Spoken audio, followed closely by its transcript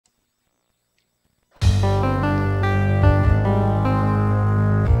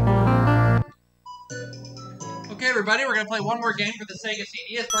everybody, we're going to play one more game for the Sega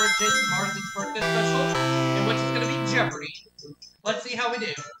CD as part of Jason Marsden's birthday special, in which it's going to be Jeopardy. Let's see how we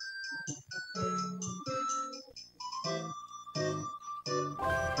do.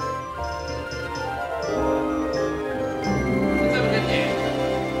 Let's have a good game.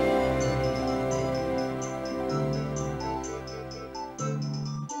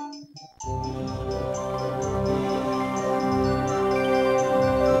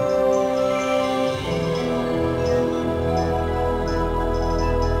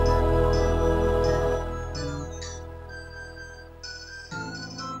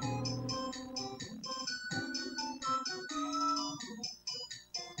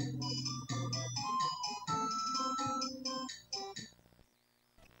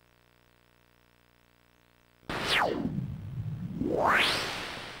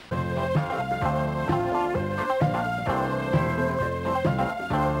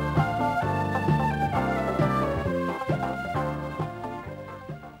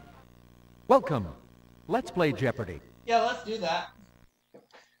 Welcome. Let's play Jeopardy. Yeah, let's do that.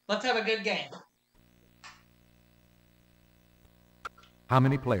 Let's have a good game. How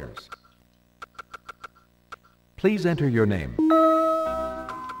many players? Please enter your name.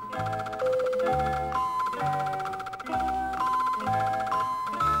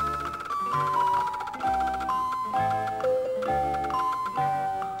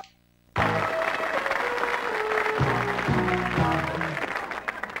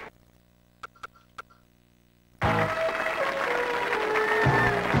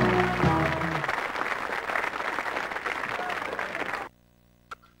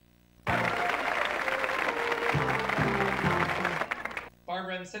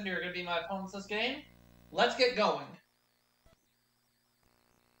 Barbara and Cindy are going to be my opponents this game. Let's get going.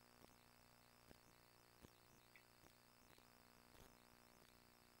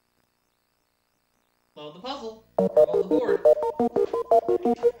 Load the puzzle. Load the board.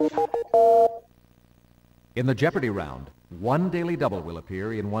 In the Jeopardy round, one daily double will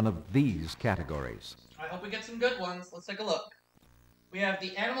appear in one of these categories. I hope we get some good ones. Let's take a look. We have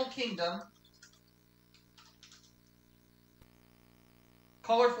the Animal Kingdom.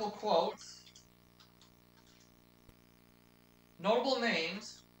 Colorful quotes, notable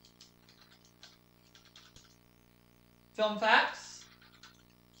names, film facts,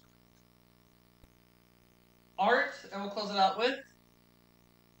 art, and we'll close it out with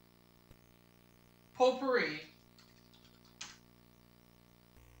potpourri.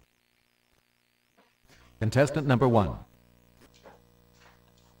 Contestant number one.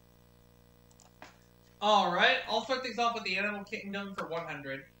 All right, I'll start things off with the Animal Kingdom for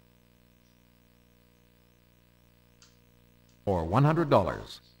 100. For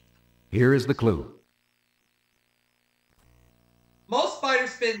 $100. Here is the clue. Most spiders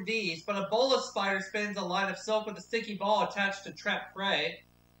spin these, but a bolus spider spins a line of silk with a sticky ball attached to trap prey.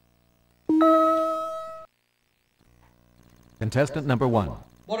 Contestant number one.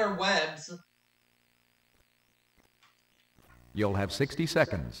 What are webs? You'll have 60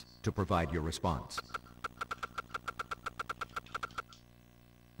 seconds to provide your response.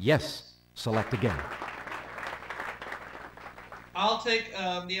 Yes. Select again. I'll take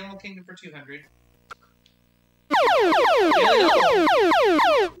the Animal Kingdom for 200.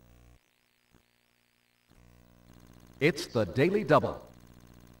 It's the Daily Double.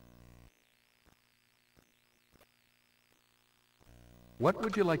 What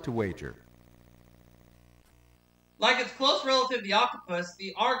would you like to wager? Like its close relative, the octopus,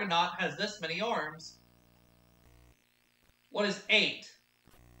 the Argonaut has this many arms. What is 8?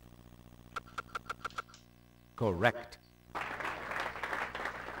 Correct.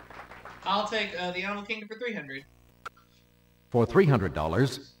 I'll take the Animal Kingdom for 300. For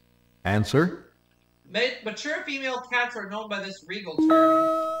 $300. Answer? Mature female cats are known by this regal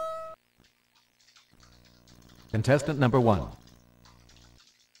term. Contestant number one.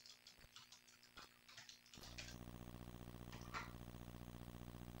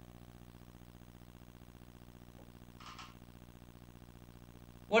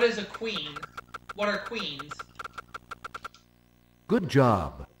 What is a queen? What are queens? Good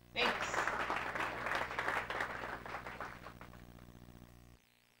job. Thanks.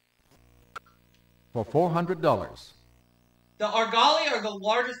 For $400. The argali are the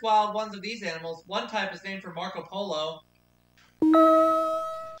largest wild ones of these animals. One type is named for Marco Polo.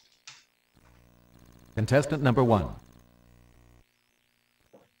 Contestant number one.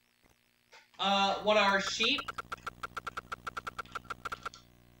 What are sheep?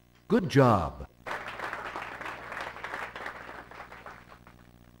 Good job.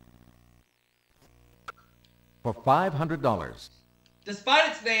 For $500. Despite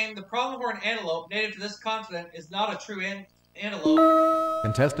its name, the pronghorn antelope native to this continent is not a true antelope.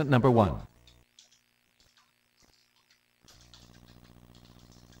 Contestant number 1.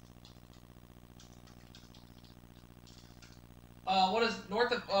 What is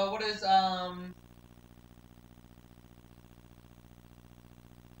north of,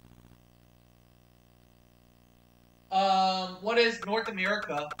 what is North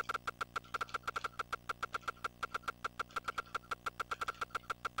America?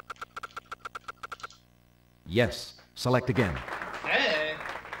 Yes. Select again. Hey.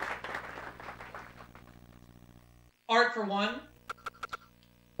 Art for 1.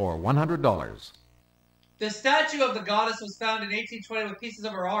 For $100. The statue of the goddess was found in 1820 with pieces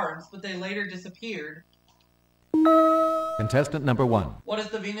of her arms, but they later disappeared. Contestant number 1. What is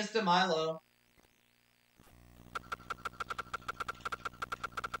the Venus de Milo?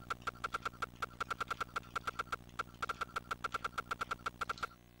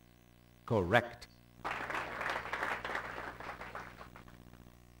 Correct.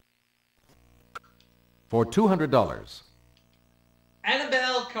 For $200.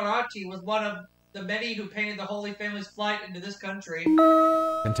 Annabelle Carracci was one of the many who painted the Holy Family's flight into this country.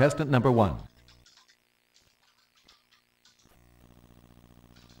 Contestant number 1.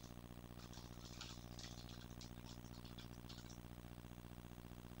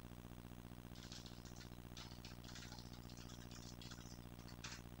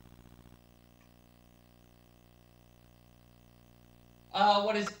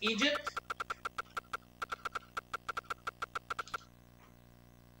 What is Egypt?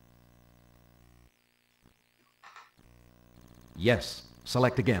 Yes.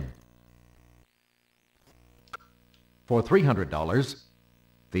 Select again. For $300.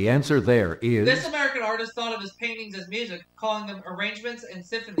 The answer there is... This American artist thought of his paintings as music, calling them arrangements and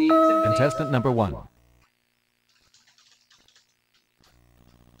symphonies. Contestant number 1.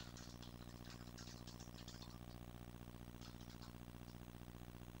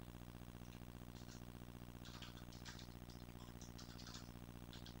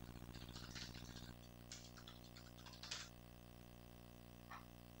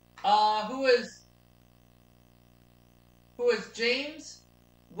 Who is James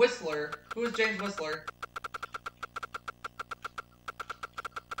Whistler? Who is James Whistler?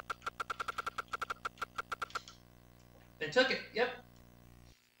 They took it. Yep.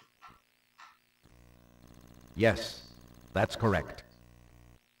 Yes. That's correct.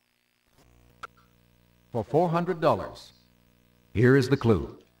 For $400. Here is the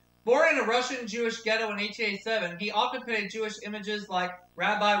clue. Born in a Russian Jewish ghetto in 1887, he often painted Jewish images like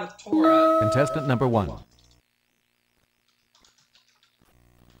Rabbi with Torah. Contestant number 1.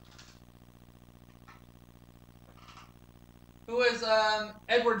 Who is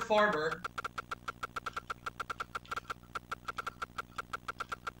Edward Farber?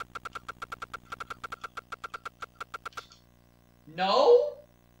 No?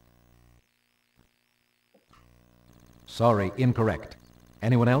 Sorry, incorrect.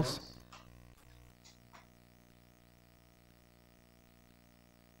 Anyone else?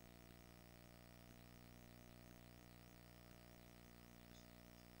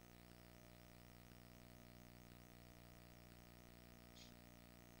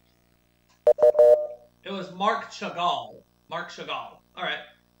 It was Mark Chagall. Mark Chagall. All right.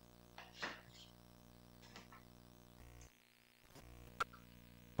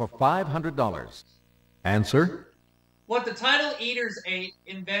 For $500. Answer? What the title eaters ate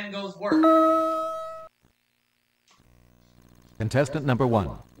in Van Gogh's work. Contestant number 1.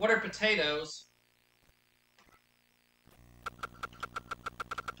 What are potatoes?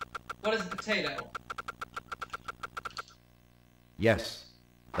 What is a potato? Yes,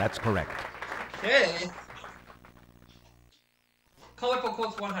 that's correct. Okay. Colorful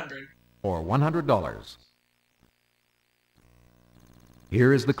quotes 100. For $100.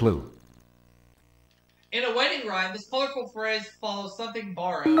 Here is the clue. In a wedding rhyme, this colorful phrase follows something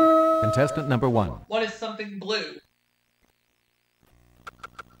borrowed. Contestant number 1. What is something blue?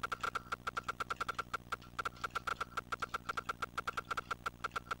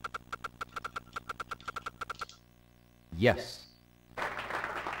 Yes.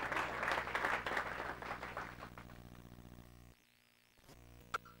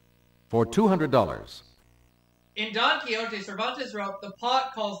 For $200. In Don Quixote, Cervantes wrote, "The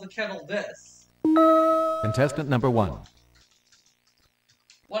pot calls the kettle this." Contestant number 1.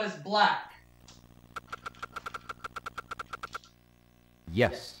 What is black?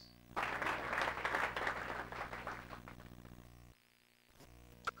 Yes.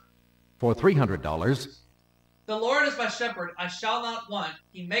 For $300. The Lord is my shepherd, I shall not want.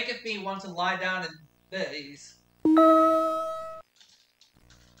 He maketh me want to lie down in these.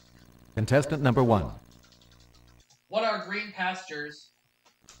 Contestant number 1. What are green pastures?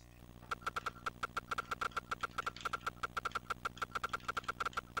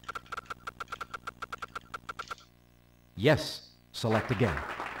 Yes. Select again.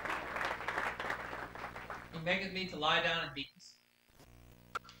 He maketh me to lie down in peace.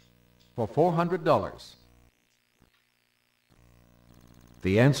 For $400.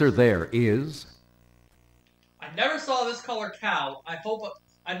 The answer there is... I never saw this color cow.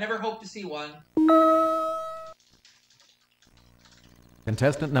 I never hope to see one.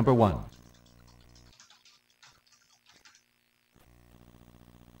 Contestant number 1.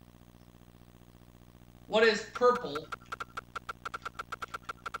 What is purple?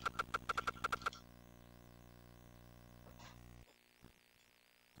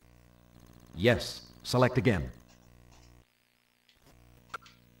 Yes. Select again.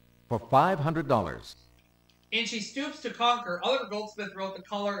 For $500. In She Stoops to Conquer, Oliver Goldsmith wrote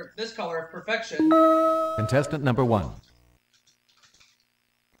this color of perfection. Contestant number 1.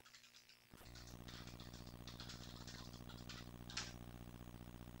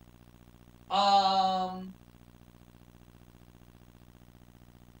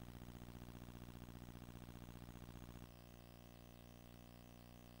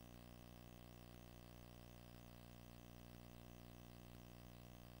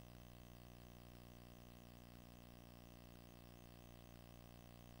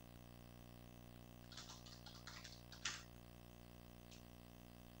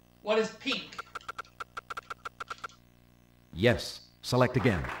 What is pink? Yes. Select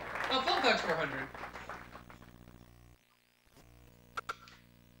again. Oh, Film Facts 400.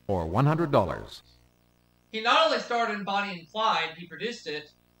 For $100. He not only starred in Bonnie and Clyde, he produced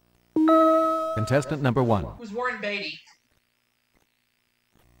it. Contestant number 1. Who's Warren Beatty?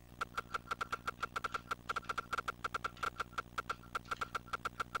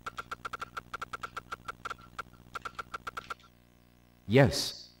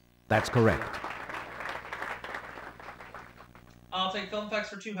 Yes. That's correct. I'll take Film Facts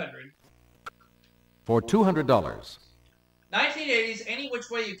for 200. For $200. 1980's Any Which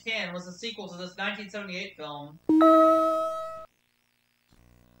Way You Can was a sequel to this 1978 film.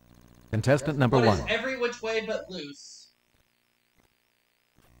 Contestant number 1. What is Every Which Way But Loose?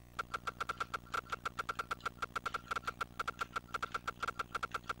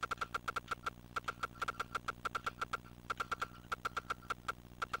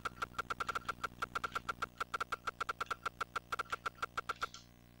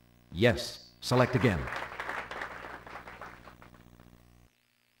 Yes. Select again.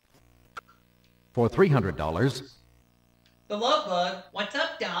 For $300. The Love Bug, What's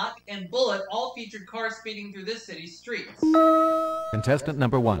Up Doc, and Bullet all featured cars speeding through this city's streets. Contestant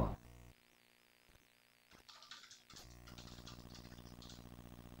number 1.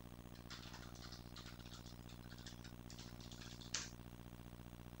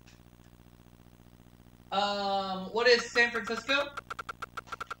 What is San Francisco?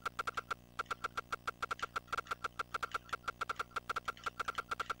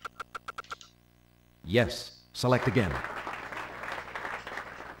 Yes. Select again.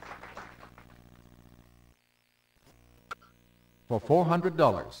 For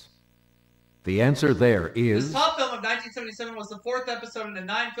 $400. The answer there is... This top film of 1977 was the 4th episode in a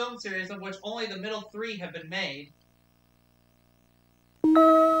 9-film series of which only the middle 3 have been made.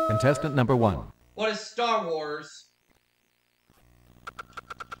 Contestant number 1. What is Star Wars?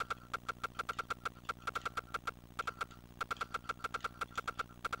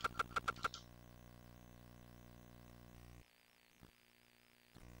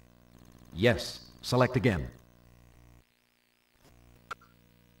 Yes. Select again.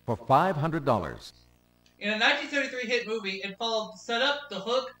 For $500. In a 1933 hit movie, it followed Set Up, The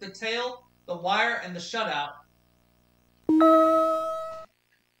Hook, The Tail, The Wire, and The Shutout.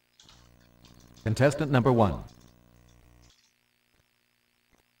 Contestant number 1.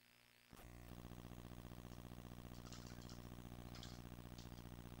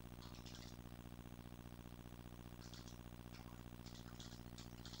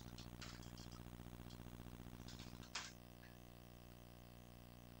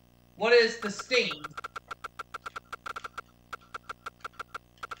 What is The Sting?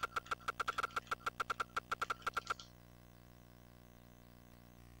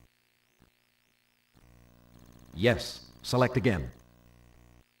 Yes. Select again.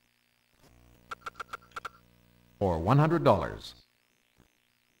 For $100.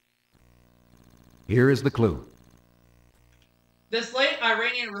 Here is the clue. This late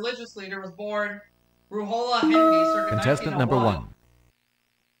Iranian religious leader was born Ruhollah Hindi circa Contestant number 1901. 1.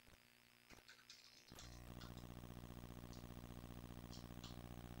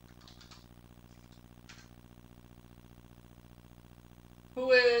 Who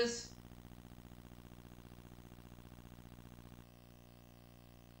is...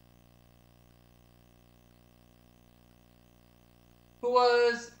 Who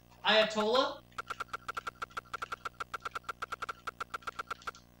was Ayatollah?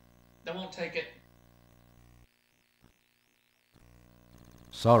 They won't take it.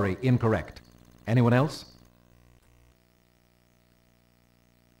 Sorry, incorrect. Anyone else?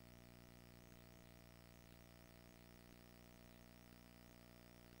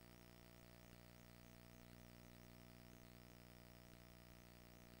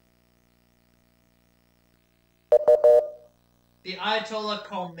 The Ayatollah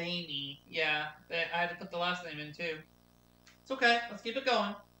Khomeini. Yeah, I had to put the last name in too. It's okay. Let's keep it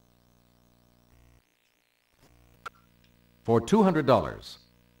going. For $200.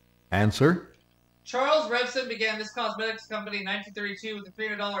 Answer? Charles Revson began this cosmetics company in 1932 with a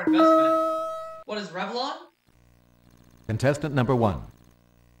 $300 investment. What is Revlon? Contestant number 1.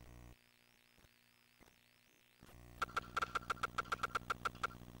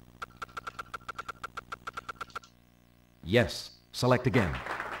 Yes. Select again.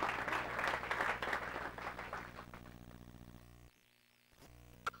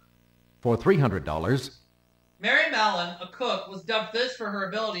 For $300. Mary Mallon, a cook, was dubbed this for her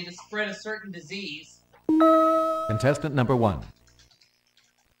ability to spread a certain disease. Contestant number 1.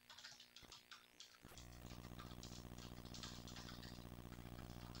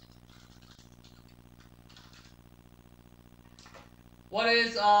 What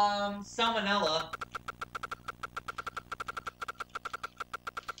is, salmonella?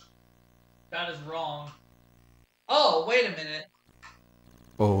 That is wrong. Oh, wait a minute.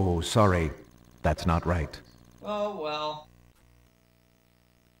 Oh, sorry. That's not right. Oh, well.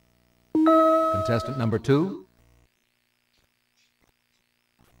 Contestant number 2.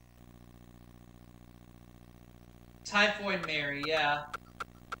 Typhoid Mary, yeah.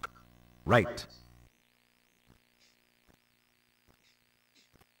 Right.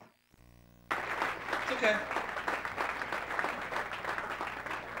 It's okay.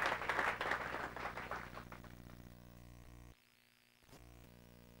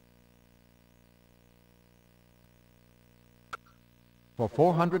 For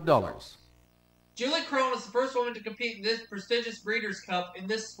 $400. Julie Crone was the first woman to compete in this prestigious Breeders' Cup in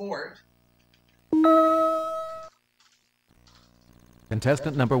this sport.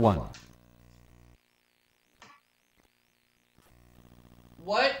 Contestant number 1.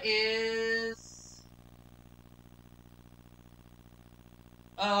 What is...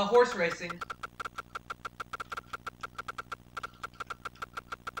 horse racing.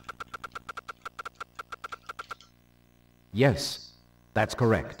 Yes, that's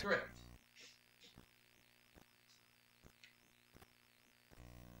correct. That's correct.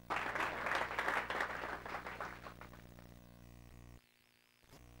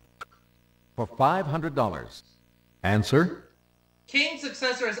 For $500. Answer? King's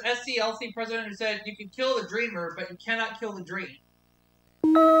successor as SCLC president who said, "You can kill the dreamer, but you cannot kill the dream."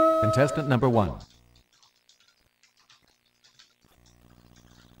 Contestant number 1.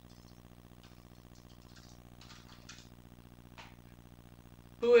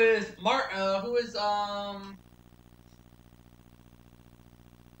 Who is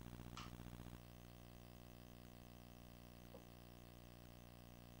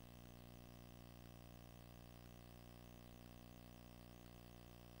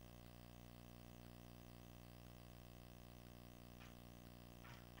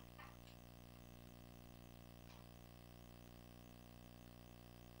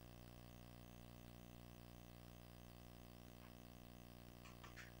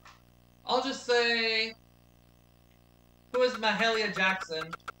I'll just say, who is Mahalia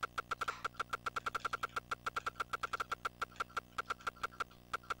Jackson?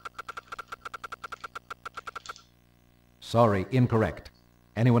 Sorry, incorrect.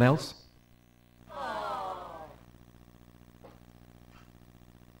 Anyone else?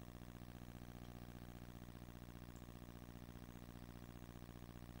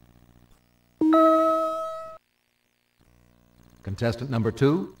 Contestant number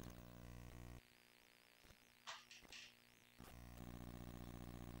 2.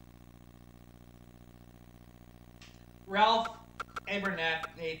 Ralph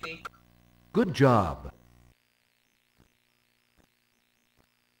Abernathy. Good job.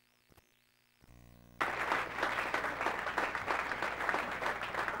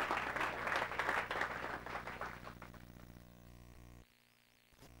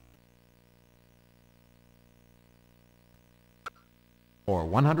 For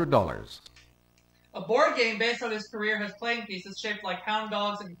 $100. A board game based on his career has playing pieces shaped like hound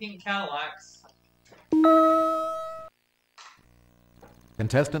dogs and pink Cadillacs.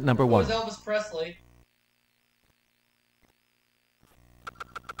 Contestant number Who was 1. Elvis Presley?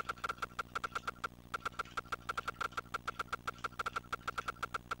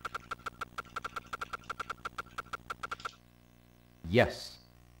 Yes.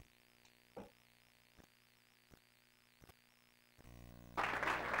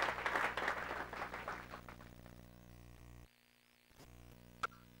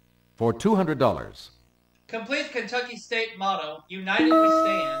 For $200. Complete Kentucky state motto, United we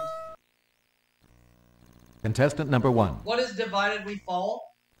stand. Contestant number 1. What is divided we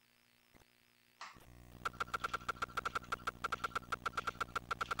fall?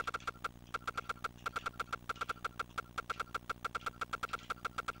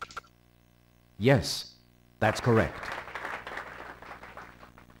 Yes, that's correct.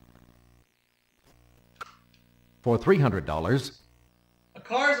 For $300. A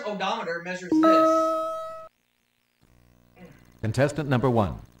car's odometer measures this. Contestant number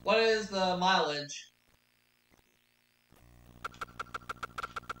 1. What is the mileage?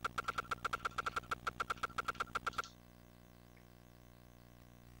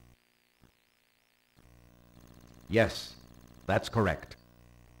 Yes, that's correct.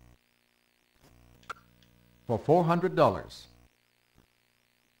 For $400.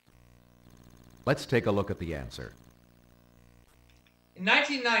 Let's take a look at the answer. In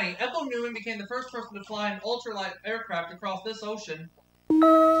 1990, Ethel Newman became the first person to fly an ultralight aircraft across this ocean.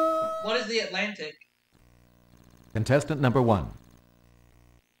 What is the Atlantic? Contestant number 1.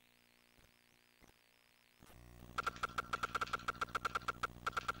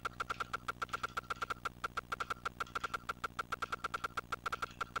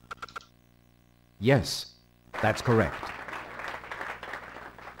 Yes, that's correct.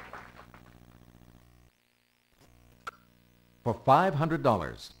 For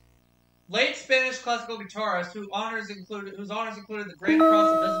 $500. Late Spanish classical guitarist whose honors included the Grand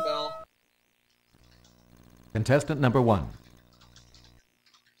Cross of Isabel. Contestant number 1.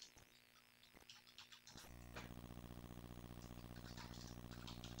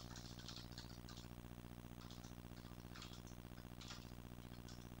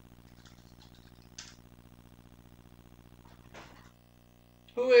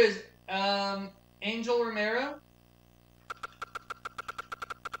 Who is Angel Romero?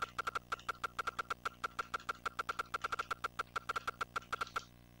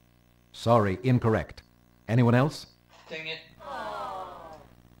 Sorry, incorrect. Anyone else? Dang it.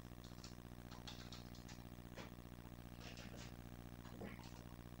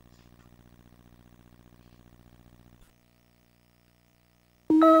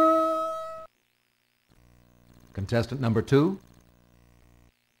 Contestant number 2.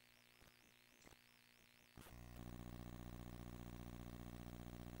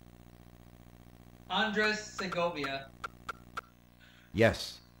 Andres Segovia.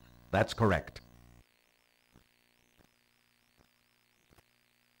 Yes, that's correct.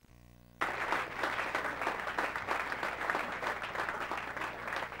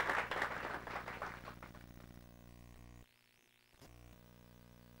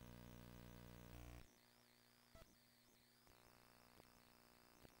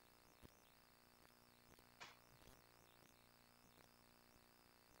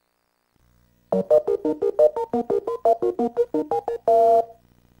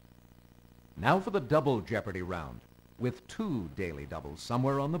 Now for the double Jeopardy round, with 2 daily doubles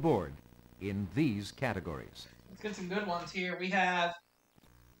somewhere on the board in these categories. Let's get some good ones here. We have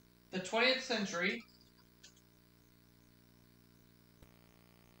the 20th century,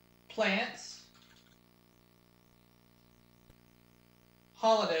 plants,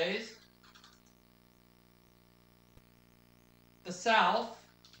 holidays, the South,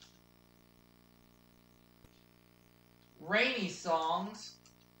 rainy songs,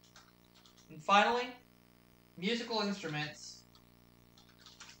 and finally, musical instruments.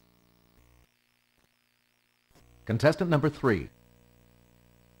 Contestant number 3.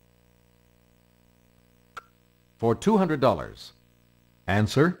 For $200.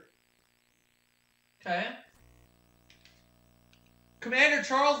 Answer? Okay. Commander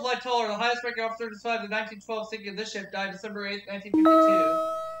Charles Lightoller, the highest ranking officer to survive the 1912 sinking of this ship, died December 8th, 1952.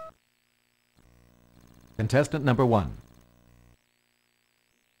 Contestant number 1.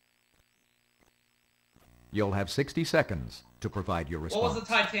 You'll have 60 seconds to provide your response. What was the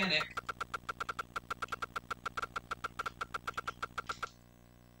Titanic?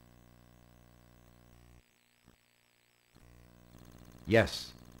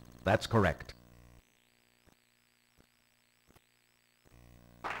 Yes, that's correct.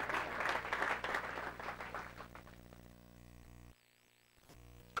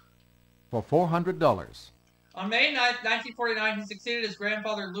 For $400. On May 9th, 1949, he succeeded his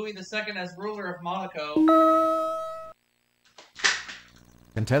grandfather Louis II as ruler of Monaco.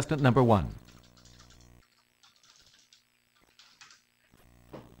 Contestant number 1.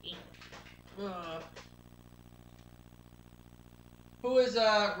 Who is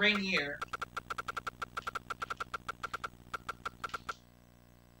Rainier?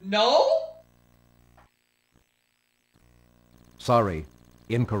 No? Sorry,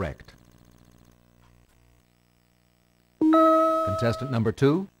 incorrect. Contestant number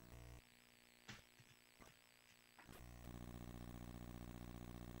 2.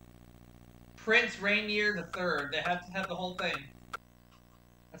 Prince Rainier III. They have to have the whole thing.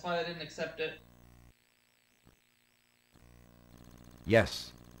 That's why they didn't accept it.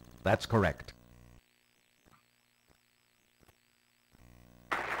 Yes, that's correct.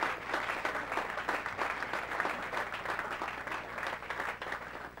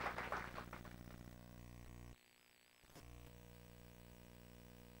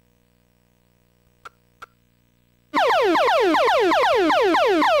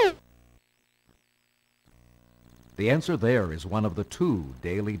 The answer there is one of the 2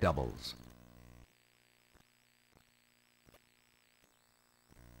 daily doubles.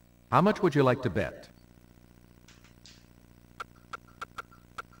 How much would you like to bet?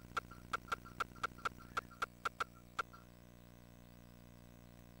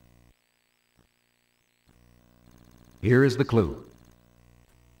 Here is the clue.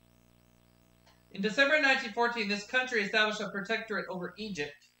 In December 1914, this country established a protectorate over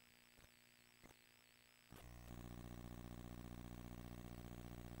Egypt.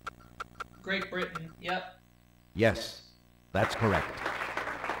 Great Britain, yep. Yes, that's correct.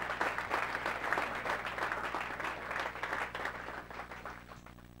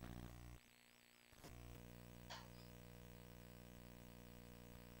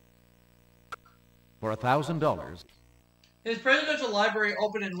 For $1,000, His presidential library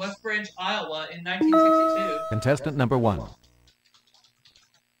opened in West Branch, Iowa in 1962. contestant number 1.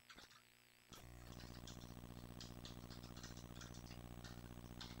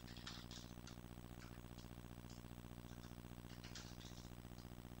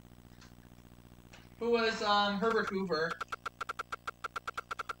 Who was Herbert Hoover?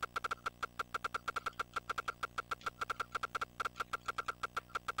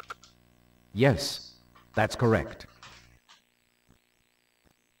 Yes, that's correct.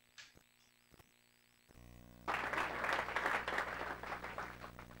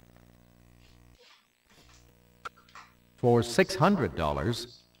 For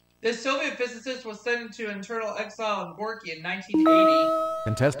 $600, This Soviet physicist was sent into internal exile in Gorky in 1980.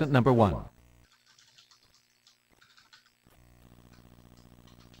 contestant number 1.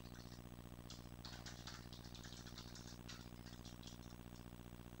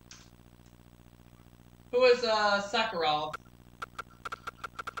 Who was Sakharov?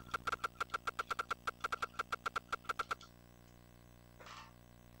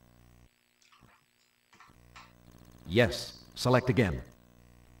 Yes, select again.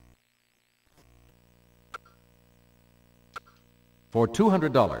 For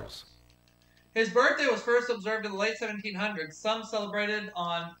 $200, His birthday was first observed in the late 1700s. Some celebrated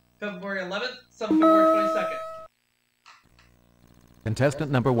on February 11th, some February 22nd.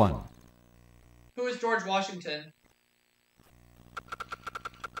 contestant number 1. Who is George Washington?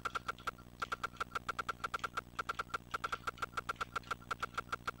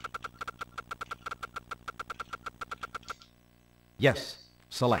 Yes,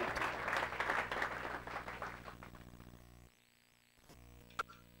 select.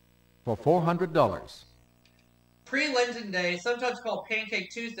 For $400, Pre-Lenten Day, sometimes called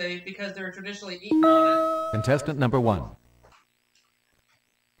Pancake Tuesday because they were traditionally eaten on it. contestant number 1.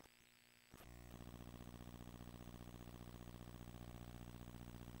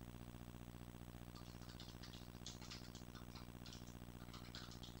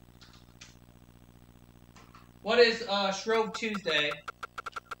 What is Shrove Tuesday?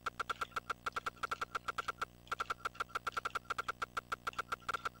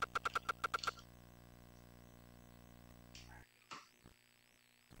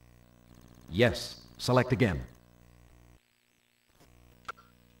 Yes, select again.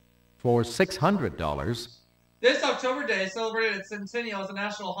 For $600, This October Day celebrated its centennial as a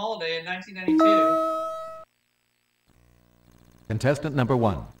national holiday in 1992. contestant number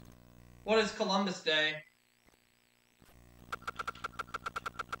 1. What is Columbus Day?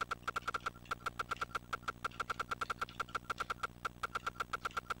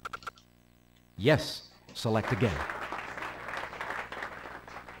 Yes, select again.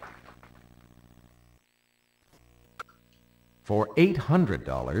 For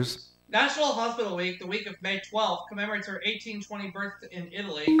 $800, National Hospital Week, the week of May 12th, commemorates her 1820 birth in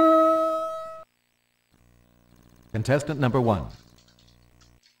Italy. Contestant number 1.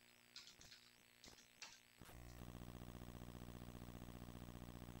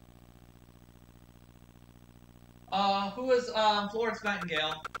 Who was Florence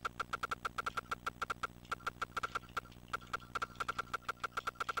Nightingale?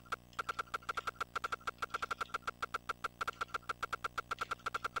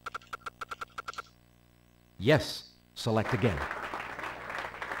 Yes. Select again.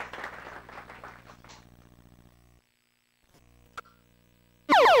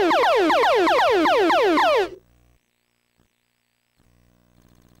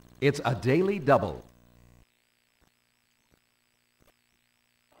 It's a daily double.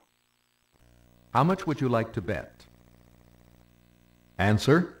 How much would you like to bet?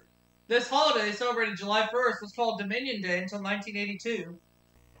 Answer? This holiday, celebrated July 1st, was called Dominion Day until 1982.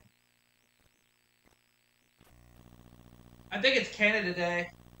 I think it's Canada Day.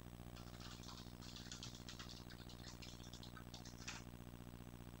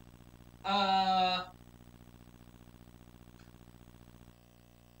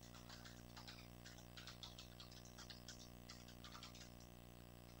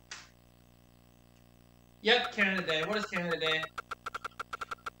 Yep, Canada Day. What is Canada Day?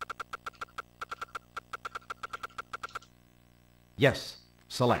 Yes.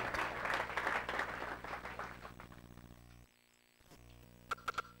 Select.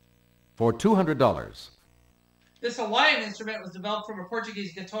 For $200. This Hawaiian instrument was developed from a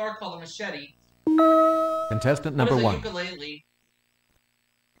Portuguese guitar called a machete. Contestant number 1. What is a ukulele?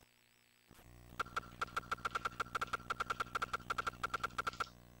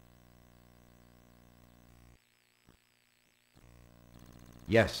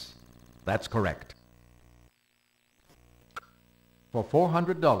 Yes, that's correct. For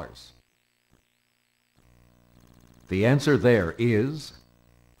 $400. The answer there is...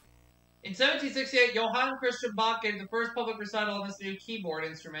 In 1768, Johann Christian Bach gave the first public recital on this new keyboard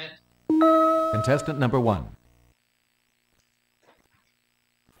instrument. Contestant number 1.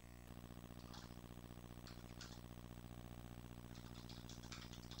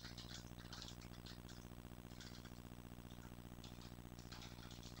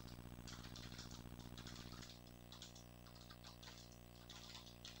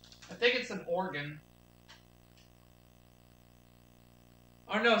 I think it's an organ.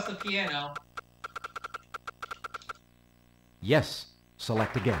 Oh no, it's the piano. Yes.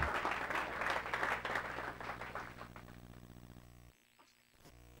 Select again.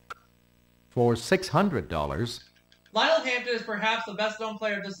 For $600. Lionel Hampton is perhaps the best-known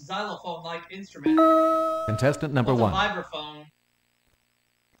player of this xylophone-like instrument. Contestant number 1. A vibraphone.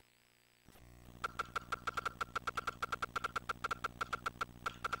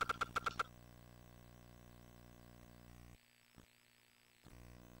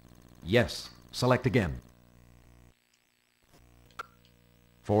 Yes. Select again.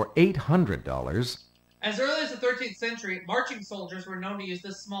 For $800. As early as the 13th century, marching soldiers were known to use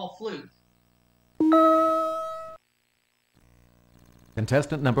this small flute.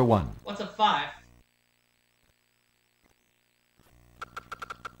 Contestant number 1. What's a fife?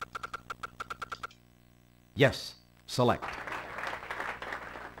 Yes. Select.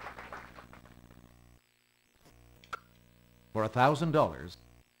 For $1,000.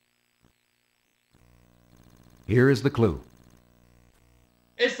 Here is the clue.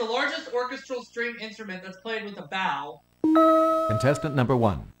 It's the largest orchestral string instrument that's played with a bow. Contestant number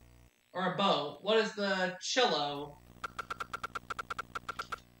 1. Or a bow. What is the cello?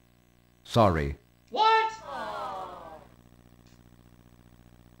 Sorry. What?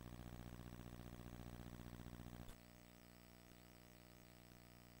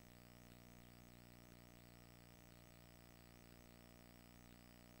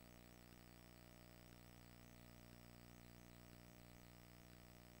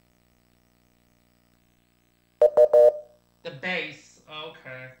 The bass.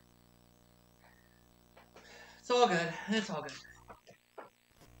 Okay. It's all good. It's all good.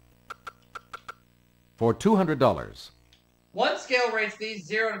 For $200. One scale rates these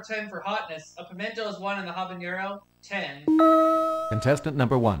 0 to 10 for hotness. A pimento is 1 and the habanero 10. Contestant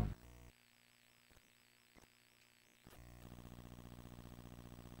number 1.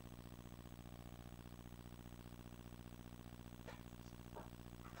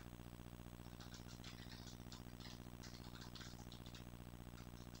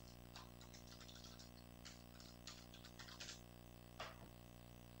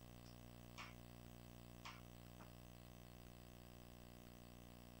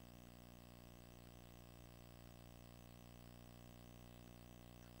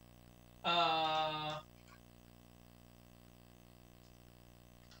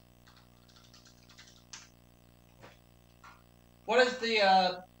 What is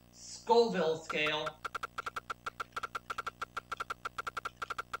the Scoville scale?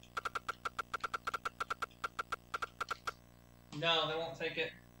 No, they won't take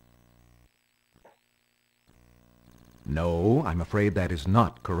it. No, I'm afraid that is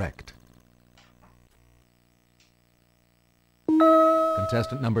not correct.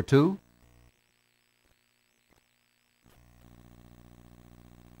 Contestant number 2.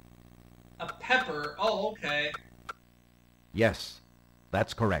 A pepper. Oh, okay. Yes,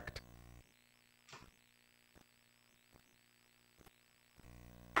 that's correct.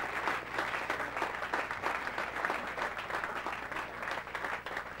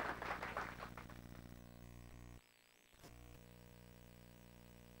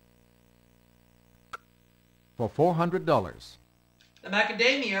 For $400. The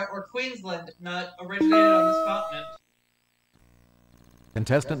macadamia or Queensland nut originated on this continent.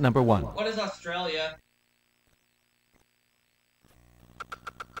 Contestant number 1. What is Australia?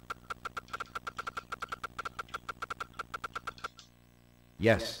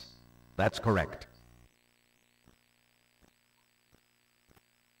 Yes, that's correct.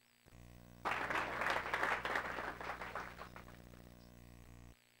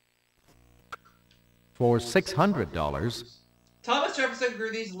 For $600. Thomas Jefferson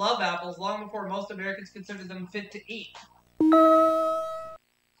grew these love apples long before most Americans considered them fit to eat.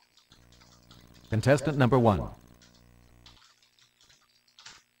 Contestant number 1.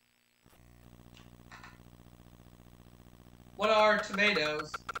 What are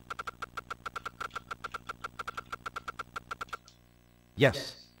tomatoes?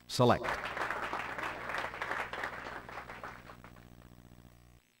 Yes, select.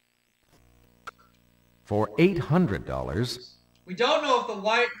 For $800. We don't know if the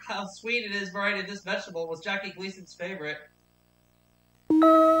white, how sweet it is variety of this vegetable was Jackie Gleason's favorite.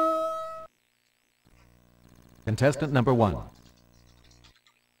 Contestant number 1.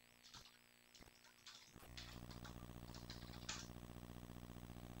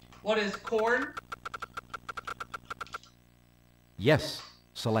 What is corn? Yes,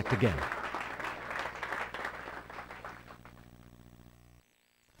 select again.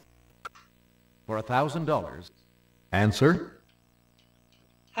 For $1,000. Answer.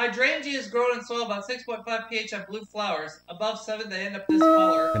 Hydrangeas grown in soil about 6.5 pH have blue flowers. Above 7, they end up this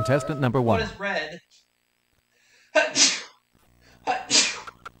color. Contestant number 1. What is red?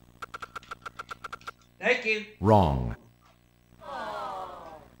 Thank you. Wrong.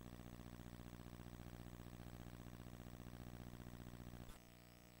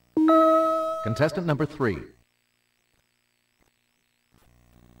 Contestant number 3.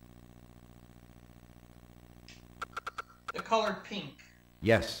 The color pink.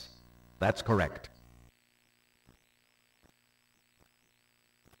 Yes, that's correct.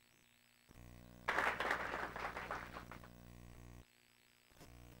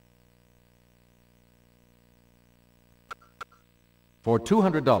 For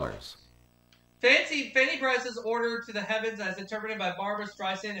 $200. Fanny Price's Order to the Heavens as interpreted by Barbara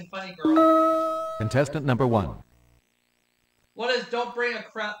Streisand and Funny Girl. Contestant number 1. What is Don't bring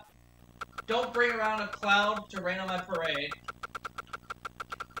around a cloud to rain on my parade?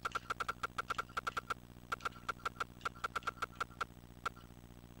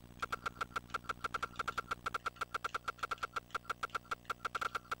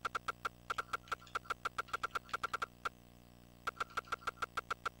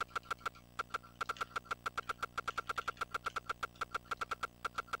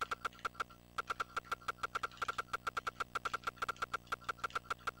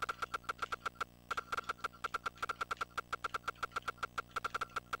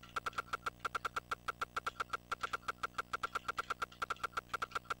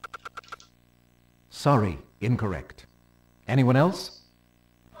 Sorry, incorrect. Anyone else?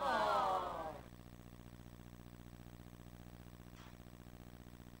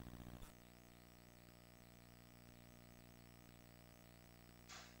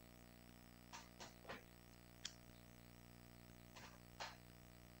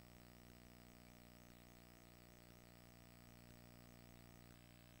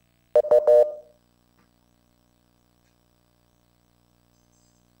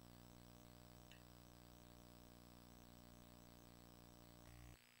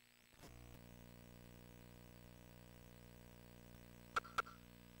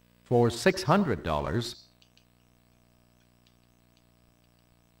 For $600.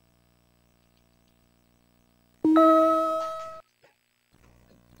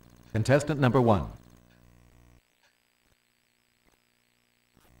 Contestant number 1.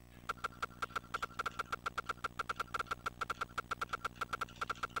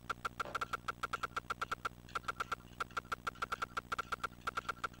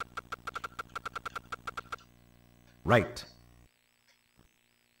 Right.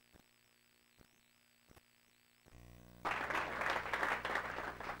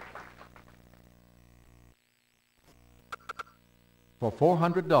 For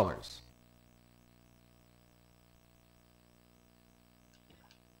 $400.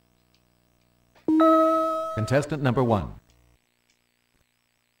 Contestant number 1.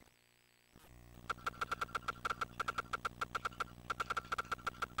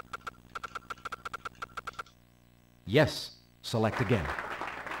 Yes. Select again.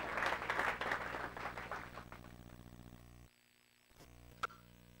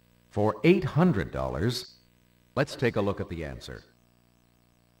 For $800, let's take a look at the answer.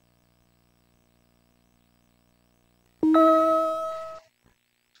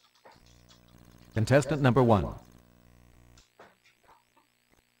 Contestant number 1.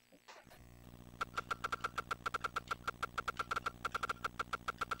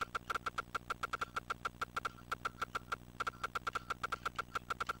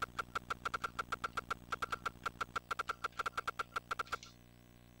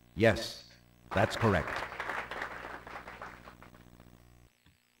 Yes, that's correct.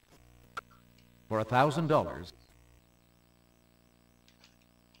 For $1,000,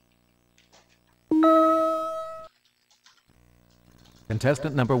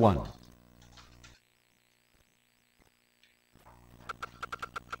 contestant number 1.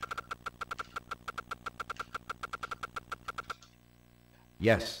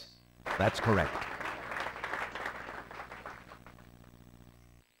 Yes, that's correct.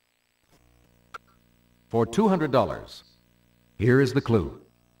 For $200, here is the clue.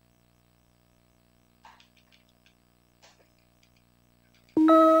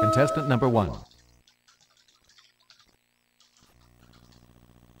 Contestant number 1.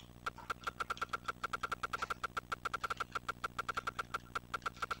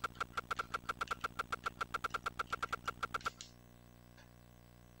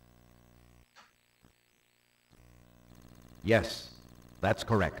 Yes, that's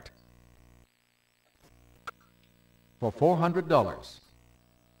correct. For $400,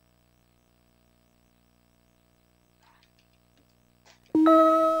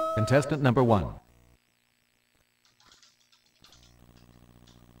 contestant number 1.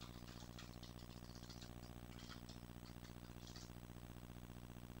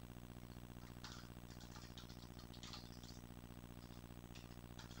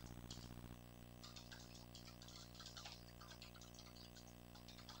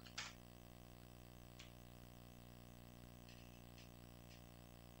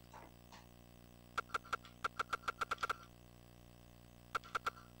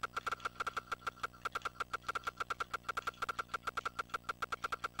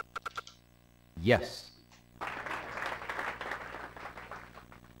 Yes.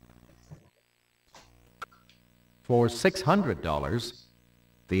 For $600,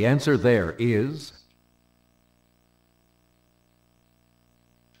 the answer there is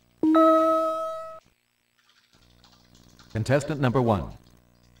contestant number 1.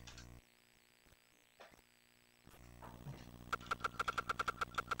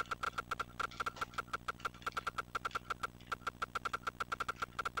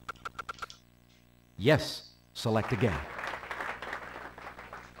 Yes, select again.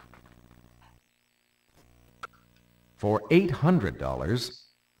 For $800,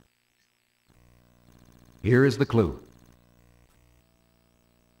 here is the clue.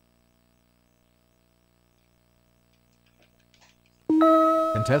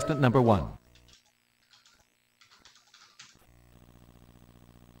 Contestant number 1.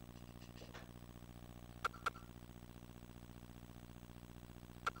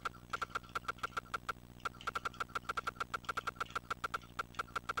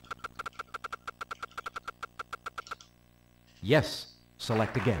 Yes,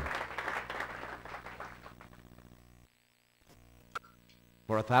 select again.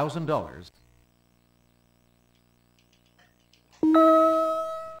 For $1,000,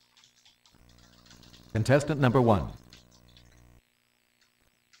 contestant number 1.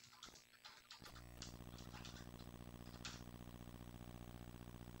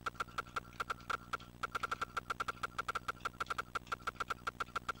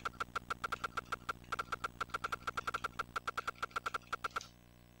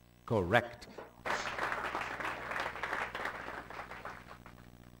 Correct.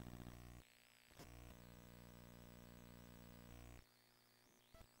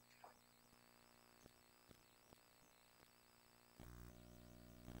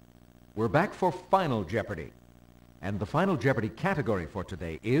 We're back for Final Jeopardy! And the Final Jeopardy category for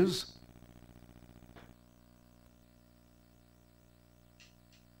today is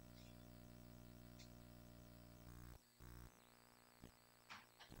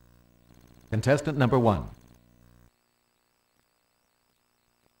Contestant number 1.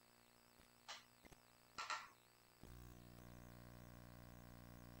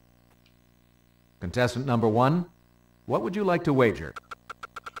 Contestant number 1, what would you like to wager?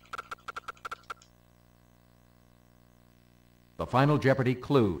 The final Jeopardy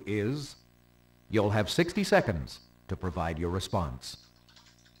clue is, you'll have 60 seconds to provide your response.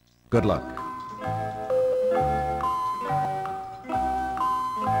 Good luck.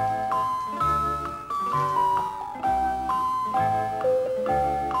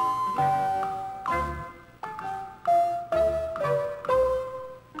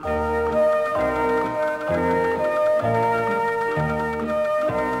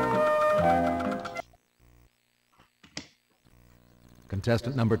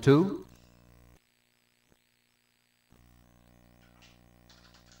 Contestant number 2.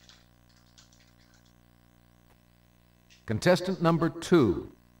 Contestant number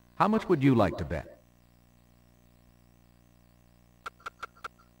 2, how much would you like to bet?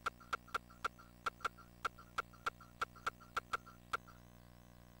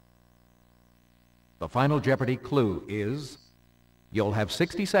 The final Jeopardy clue is, you'll have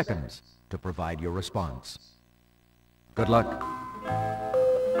 60 seconds to provide your response. Good luck.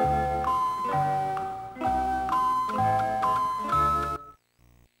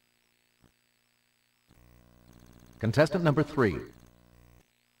 Contestant number 3.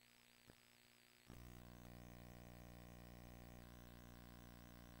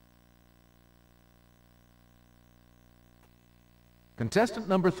 Contestant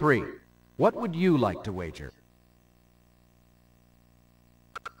number 3, what would you like to wager?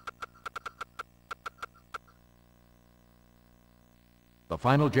 The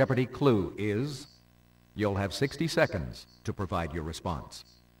final Jeopardy clue is, you'll have 60 seconds to provide your response.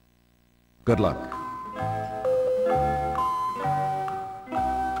 Good luck.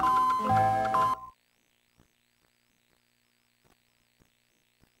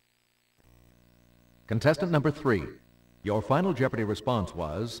 Contestant number 3, your final Jeopardy response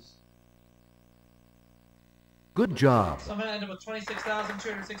was, good job. So I'm going to end up with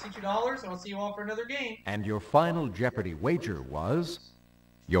 $26,262, and I'll see you all for another game. And your final Jeopardy wager was,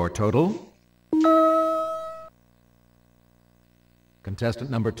 your total? Contestant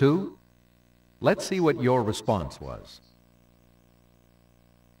number 2, let's see what your response was.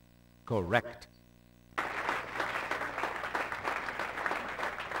 Correct.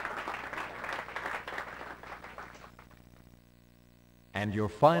 And your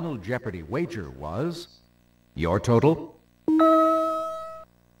final Jeopardy wager was, your total?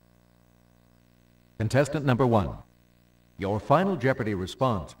 Contestant number 1, your final Jeopardy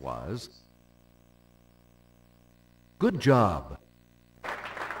response was, good job.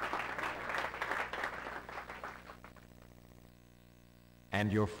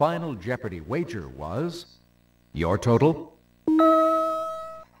 And your final Jeopardy wager was, your total?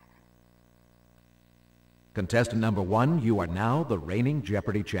 Contestant number 1, you are now the reigning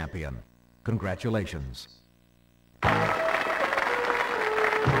Jeopardy champion. Congratulations.